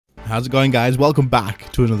How's it going, guys? Welcome back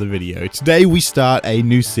to another video. Today we start a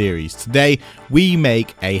new series. Today we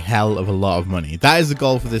make a hell of a lot of money. That is the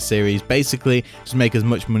goal for this series. Basically, just make as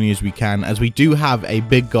much money as we can, as we do have a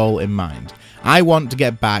big goal in mind. I want to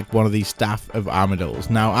get back one of these staff of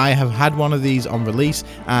Armadyls. Now, I have had one of these on release,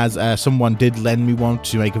 as someone did lend me one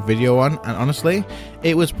to make a video on, and honestly,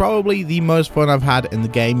 it was probably the most fun I've had in the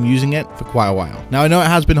game using it for quite a while. Now, I know it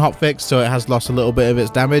has been hotfixed, so it has lost a little bit of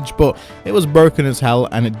its damage, but it was broken as hell,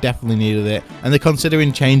 and it definitely needed it. And they're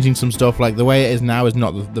considering changing some stuff. Like, the way it is now is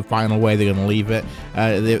not the final way they're going to leave it.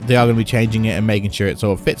 They are going to be changing it and making sure it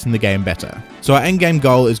sort of fits in the game better. So our endgame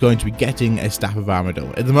goal is going to be getting a staff of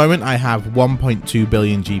Armadyl. At the moment, I have 1.2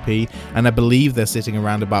 billion GP, and I believe they're sitting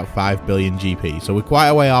around about 5 billion GP. So we're quite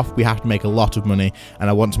a way off. We have to make a lot of money, and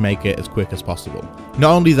I want to make it as quick as possible.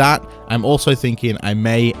 Not only that, I'm also thinking I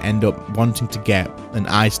may end up wanting to get an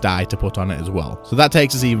ice dye to put on it as well. So that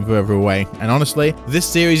takes us even further away. And honestly, this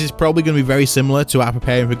series is probably going to be very similar to our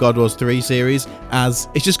Preparing for God Wars 3 series, as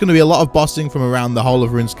it's just going to be a lot of bossing from around the whole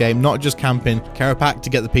of RuneScape, not just camping Karapak to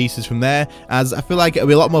get the pieces from there, as I feel like it'll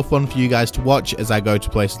be a lot more fun for you guys to watch as I go to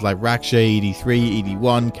places like Raksha, ED3,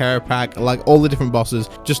 ED1, Karapak, like all the different bosses,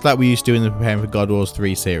 just like we used to in the Preparing for God Wars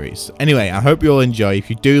 3 series. Anyway, I hope you all enjoy. If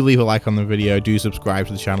you do, leave a like on the video, do subscribe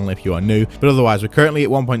to the channel if you are new, but otherwise we're currently at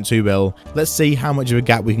 1.2 bill. Let's see how much of a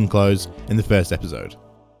gap we can close in the first episode.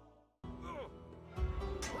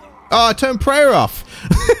 Oh, I turned prayer off.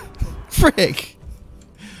 Frick.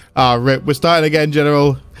 Ah, rip. We're starting again,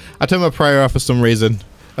 General. I turned my prayer off for some reason.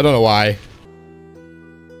 I don't know why.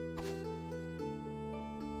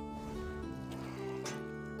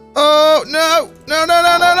 Oh, no. No, no,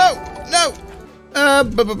 no, no, no.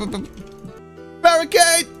 No.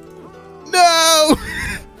 Barricade. No.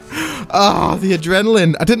 Oh, the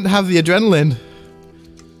adrenaline. I didn't have the adrenaline.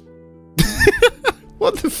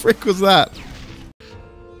 What the frick was that?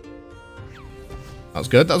 That was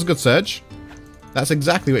good. That was a good surge. That's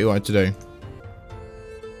exactly what you wanted to do.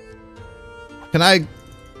 Can I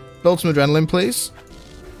build some adrenaline, please?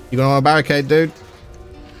 You gonna want a barricade, dude?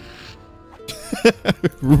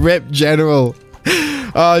 Rip General.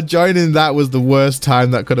 Oh, joining that was the worst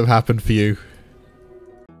time that could have happened for you.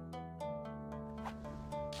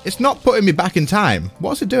 It's not putting me back in time.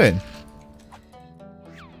 What's it doing?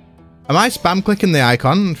 Am I spam clicking the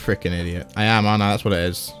icon? Freaking idiot. I am, aren't I? That's what it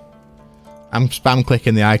is. I'm spam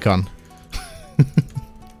clicking the icon.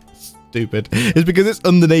 Stupid. It's because it's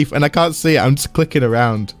underneath and I can't see it. I'm just clicking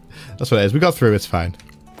around. That's what it is. We got through. It's fine.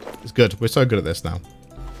 It's good. We're so good at this now.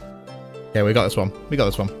 Yeah, we got this one. We got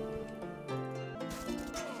this one.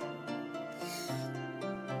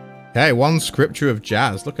 Okay, one scripture of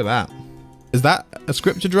jazz. Look at that. Is that a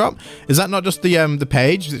scripture drop? Is that not just the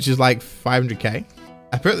page, which is like 500k?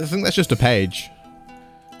 I think that's just a page.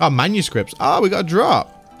 Oh, manuscripts. Oh, we got a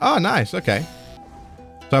drop. Oh, nice. Okay.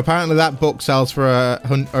 So apparently that book sells for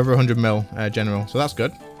over 100 mil, General. So that's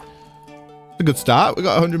good. It's a good start. We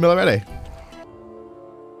got 100 mil already.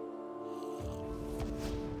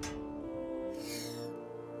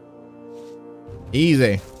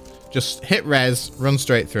 Easy. Just hit res, run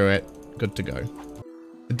straight through it. Good to go.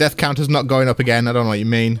 The death counter's not going up again. I don't know what you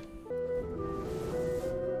mean.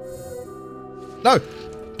 No!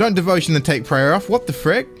 Don't devotion and take prayer off. What the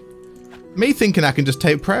frick? Me thinking I can just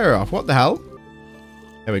take prayer off. What the hell?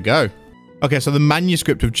 There we go. Okay, so the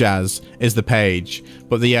manuscript of jazz is the page,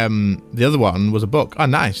 but the other one was a book. Oh,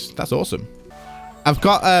 nice. That's awesome. I've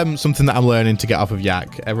got something that I'm learning to get off of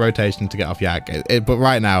Yak, a rotation to get off Yak, but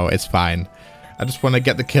right now it's fine. I just want to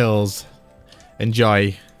get the kills,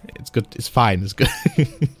 enjoy. It's good. It's fine. It's good. You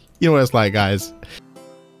know what it's like, guys.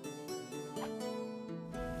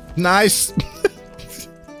 Nice.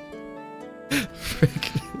 Frick.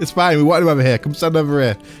 It's fine. We want him over here. Come stand over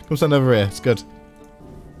here. Come stand over here. It's good.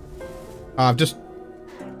 Oh, I've just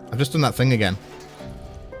done that thing again.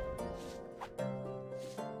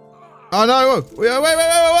 Oh no! Wait!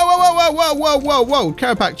 Whoa!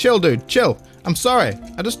 Karapak, chill, dude. Chill. I'm sorry.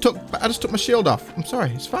 I just took my shield off. I'm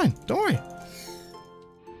sorry. It's fine. Don't worry.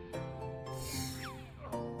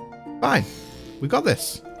 Fine. We got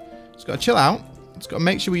this. Just gotta chill out. Just gotta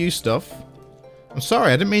make sure we use stuff. I'm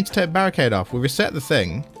sorry. I didn't mean to take barricade off. We reset the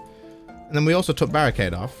thing, and then we also took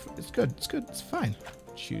barricade off. It's good. It's good. It's fine.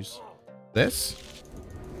 Choose this.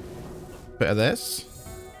 Bit of this.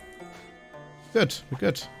 Good. We're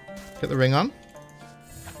good. Get the ring on.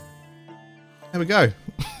 There we go.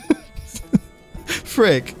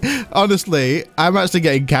 Frick. Honestly, I'm actually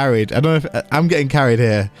getting carried. I don't know if I'm getting carried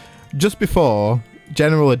here. Just before,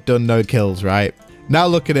 General had done no kills, right? Now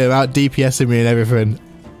look at him out DPSing me and everything.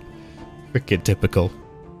 Freaking typical.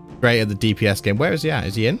 Great at the DPS game. Where is he at?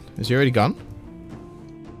 Is he in? Is he already gone?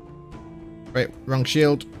 Wait, wrong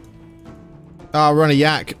shield. Oh, we're on a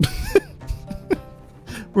yak.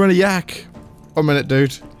 We're on a yak. 1 minute,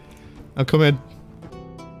 dude. I'm coming.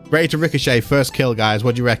 Ready to ricochet. First kill, guys.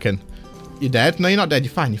 What do you reckon? You're dead? No, you're not dead.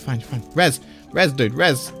 You're fine. You're fine. You're fine. Res. Res, dude.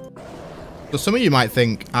 Res. So some of you might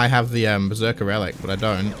think I have the Berserker Relic, but I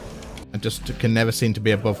don't. I just can never seem to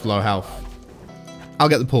be above low health. I'll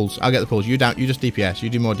get the pulls. I'll get the pulls. You don't. You just DPS. You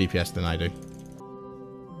do more DPS than I do.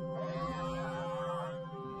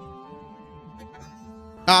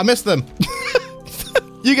 Ah, I missed them.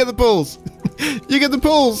 You get the pulls. You get the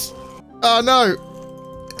pulls. Oh no.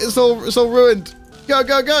 It's all ruined. Go,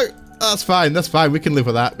 go, go. That's fine. That's fine. We can live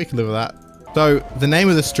with that. We can live with that. So the name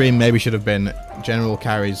of the stream maybe should have been General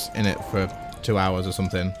Carries in it for 2 hours or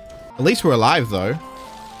something. At least we're alive though.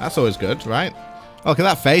 That's always good, right? Look at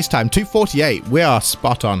that FaceTime. 2:48. We are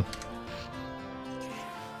spot on.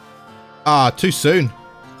 Ah, too soon.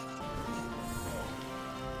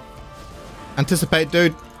 Anticipate,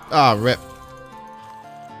 dude. Ah, rip.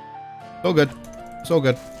 It's all good. It's all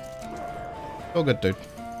good. It's all good, dude.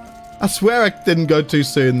 I swear I didn't go too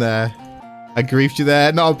soon there. I griefed you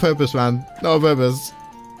there. Not on purpose, man. Not on purpose.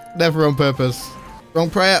 Never on purpose.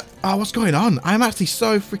 Wrong prayer. Oh, what's going on? I'm actually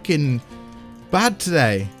so freaking bad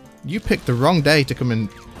today. You picked the wrong day to come in.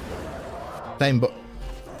 Same, but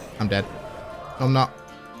I'm dead. No, I'm not.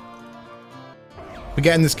 We're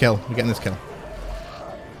getting this kill. We're getting this kill.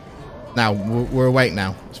 Now, we're awake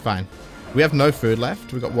now. It's fine. We have no food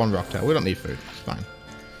left. We've got 1 rocktail. We don't need food. It's fine.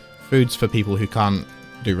 Food's for people who can't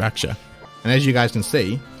do Raksha. And as you guys can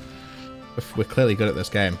see, we're clearly good at this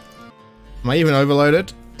game. Am I even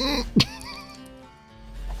overloaded?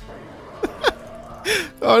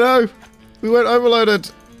 Oh no! We weren't overloaded!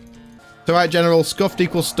 It's alright, General. Scuffed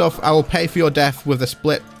equals stuff. I will pay for your death with a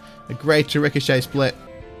split. A greater ricochet split.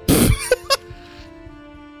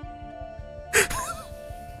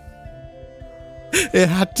 It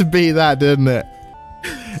had to be that, didn't it?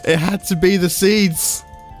 It had to be the seeds.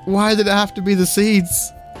 Why did it have to be the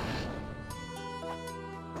seeds?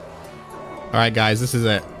 Alright, guys, this is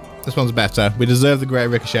it. This one's better. We deserve the great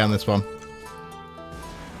ricochet on this one.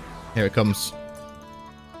 Here it comes.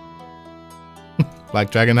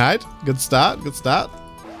 Black Dragon Hide. Good start. Good start.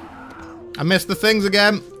 I missed the things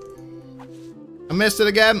again. I missed it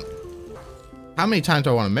again. How many times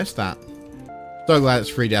do I want to miss that? So glad it's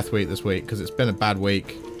free death week this week, because it's been a bad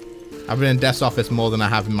week. I've been in Death's office more than I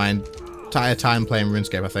have in my entire time playing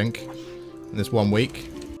RuneScape, I think. In this 1 week.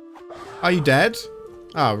 Are you dead?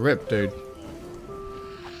 Oh, rip, dude.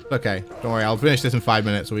 Okay, don't worry. I'll finish this in 5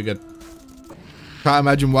 minutes. So we good. Can't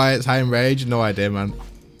imagine why it's high in rage. No idea, man.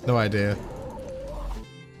 No idea.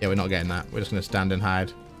 Yeah, we're not getting that. We're just going to stand and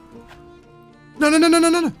hide. No, no, no, no, no,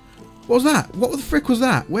 no, no. What was that? What the frick was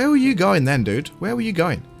that? Where were you going then, dude? Where were you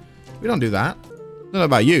going? We don't do that. I don't know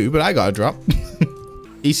about you, but I got a drop.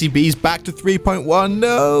 ECB's back to 3.1.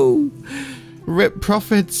 No. Rip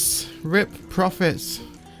profits. Rip profits.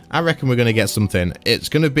 I reckon we're going to get something. It's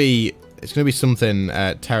going to be something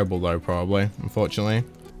terrible though, probably. Unfortunately,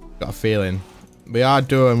 got a feeling. We are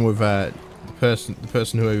doing with the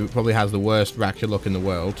person who probably has the worst Raksha luck in the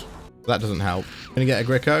world. That doesn't help. Gonna get a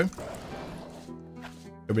Gricko.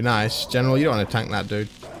 It'd be nice. General, you don't want to tank that, dude.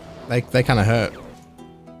 They kind of hurt.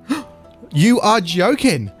 You are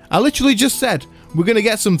joking. I literally just said we're gonna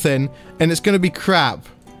get something and it's gonna be crap.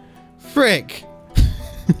 Frick.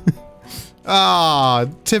 Ah,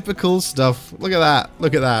 typical stuff. Look at that.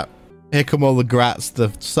 Look at that. Here come all the grats,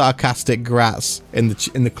 the sarcastic grats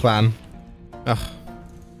in the clan. Ugh.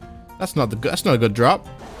 That's not a good drop.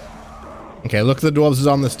 Okay, look at the dwarves is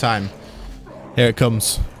on this time. Here it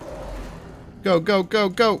comes. Go, go, go,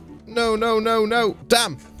 go. No, no, no, no.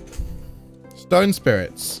 Damn. Stone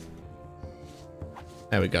spirits.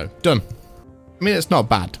 There we go. Done. I mean, it's not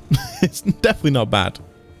bad. It's definitely not bad.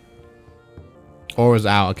 Aura's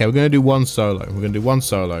out. Okay, we're going to do 1 solo. We're going to do 1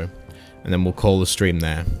 solo. And then we'll call the stream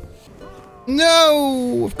there.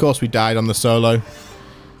 No! Of course we died on the solo.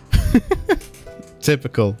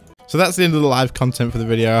 Typical. So that's the end of the live content for the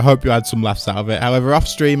video. I hope you had some laughs out of it. However, off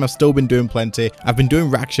stream, I've still been doing plenty. I've been doing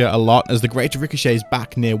Raksha a lot as the Greater Ricochet is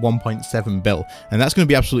back near 1.7 bill. And that's going to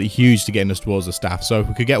be absolutely huge to getting us towards the staff. So if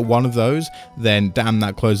we could get 1 of those, then damn,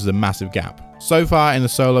 that closes a massive gap. So far in the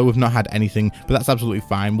solo, we've not had anything, but that's absolutely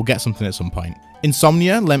fine. We'll get something at some point.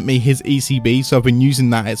 Insomnia lent me his ECB, so I've been using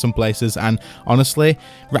that at some places, and honestly,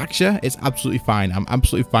 Raksha, it's absolutely fine. I'm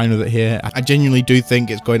absolutely fine with it here. I genuinely do think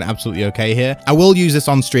it's going absolutely okay here. I will use this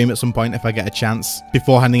on stream at some point if I get a chance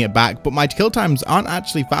before handing it back, but my kill times aren't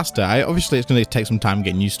actually faster. Obviously, it's going to take some time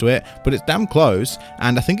getting used to it, but it's damn close,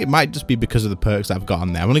 and I think it might just be because of the perks that I've got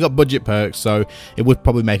on there. I've only got budget perks, so it would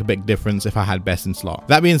probably make a big difference if I had best in slot.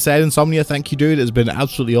 That being said, Insomnia, thank you, dude. It's been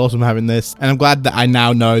absolutely awesome having this, and I'm glad that I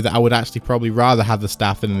now know that I would actually probably rather have the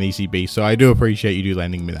staff than an ECB, so I do appreciate you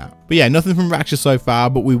lending me that. But yeah, nothing from Raksha so far,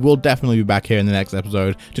 but we will definitely be back here in the next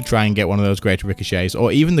episode to try and get one of those greater ricochets,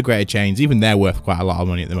 or even the greater chains. Even they're worth quite a lot of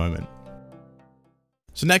money at the moment.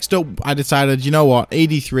 So next up, I decided, you know what,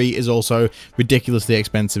 ED3 is also ridiculously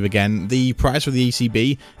expensive again. The price for the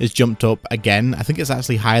ECB has jumped up again. I think it's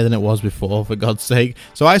actually higher than it was before, for God's sake.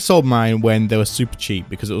 So I sold mine when they were super cheap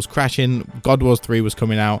because it was crashing. God Wars 3 was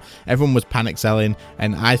coming out. Everyone was panic selling,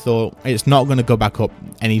 and I thought it's not going to go back up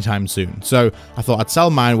anytime soon. So I thought I'd sell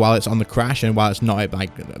mine while it's on the crash and while it's not at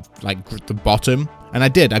like the bottom. And I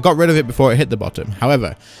did. I got rid of it before it hit the bottom.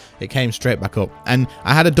 However, it came straight back up. And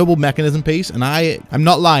I had a double mechanism piece, and I'm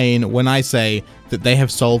not lying when I say that they have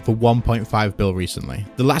sold for 1.5 bill recently.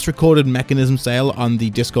 The last recorded mechanism sale on the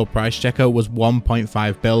Discord price checker was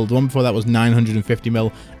 1.5 bill. The one before that was 950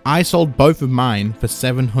 mil. I sold both of mine for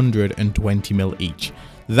 720 mil each.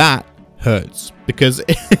 That hurts because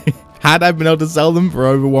had I been able to sell them for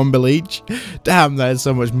over 1 bill each, damn, that is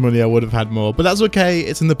so much money. I would have had more, but that's okay.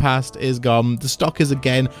 It's in the past, it's gone. The stock is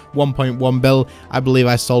again 1.1 bill. I believe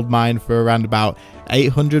I sold mine for around about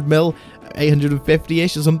 800 mil,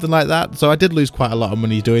 850-ish or something like that. So I did lose quite a lot of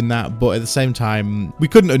money doing that, but at the same time, we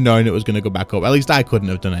couldn't have known it was going to go back up. At least I couldn't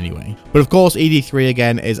have done anyway. But of course, ED3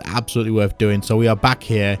 again is absolutely worth doing. So we are back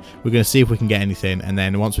here. We're going to see if we can get anything, and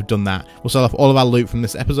then once we've done that, we'll sell off all of our loot from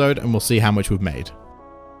this episode, and we'll see how much we've made.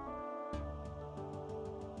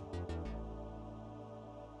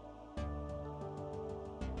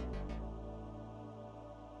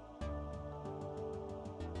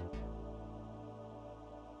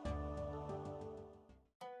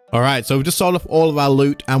 Alright, so we've just sold off all of our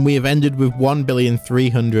loot, and we have ended with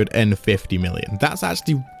 1,350,000,000. That's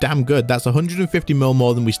actually damn good. That's 150 mil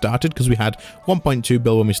more than we started, because we had 1.2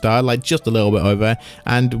 bill when we started, like just a little bit over,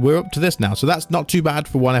 and we're up to this now. So that's not too bad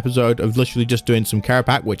for one episode of literally just doing some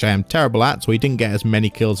Carapac, which I am terrible at, so we didn't get as many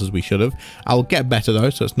kills as we should have. I'll get better though,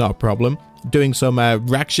 so it's not a problem. Doing some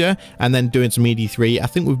Raksha, and then doing some ED3. I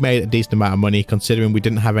think we've made a decent amount of money, considering we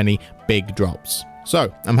didn't have any big drops.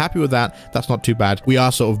 So I'm happy with that. That's not too bad. We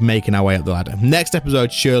are sort of making our way up the ladder. Next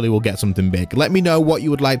episode, surely we'll get something big. Let me know what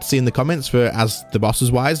you would like to see in the comments for as the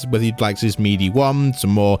bosses wise, whether you'd like to see some ED1,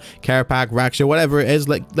 some more Carapac, Raksha, whatever it is.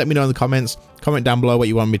 Let me know in the comments. Comment down below what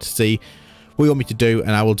you want me to see, what you want me to do,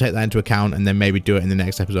 and I will take that into account and then maybe do it in the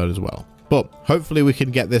next episode as well. But hopefully we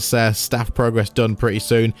can get this staff progress done pretty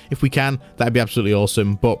soon. If we can, that'd be absolutely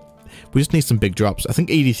awesome. But we just need some big drops. I think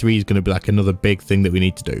ED3 is going to be like another big thing that we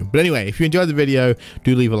need to do. But anyway, if you enjoyed the video,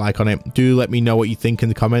 do leave a like on it. Do let me know what you think in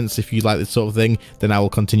the comments. If you like this sort of thing, then I will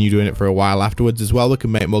continue doing it for a while afterwards as well. We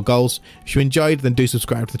can make more goals. If you enjoyed, then do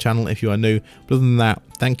subscribe to the channel if you are new. But other than that,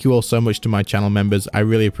 thank you all so much to my channel members. I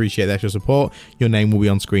really appreciate the extra support. Your name will be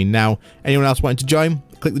on screen now. Anyone else wanting to join,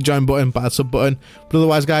 click the join button, by the sub button. But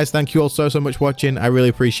otherwise, guys, thank you all so much for watching. I really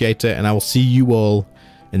appreciate it, and I will see you all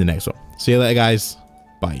in the next one. See you later, guys.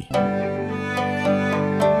 Bye.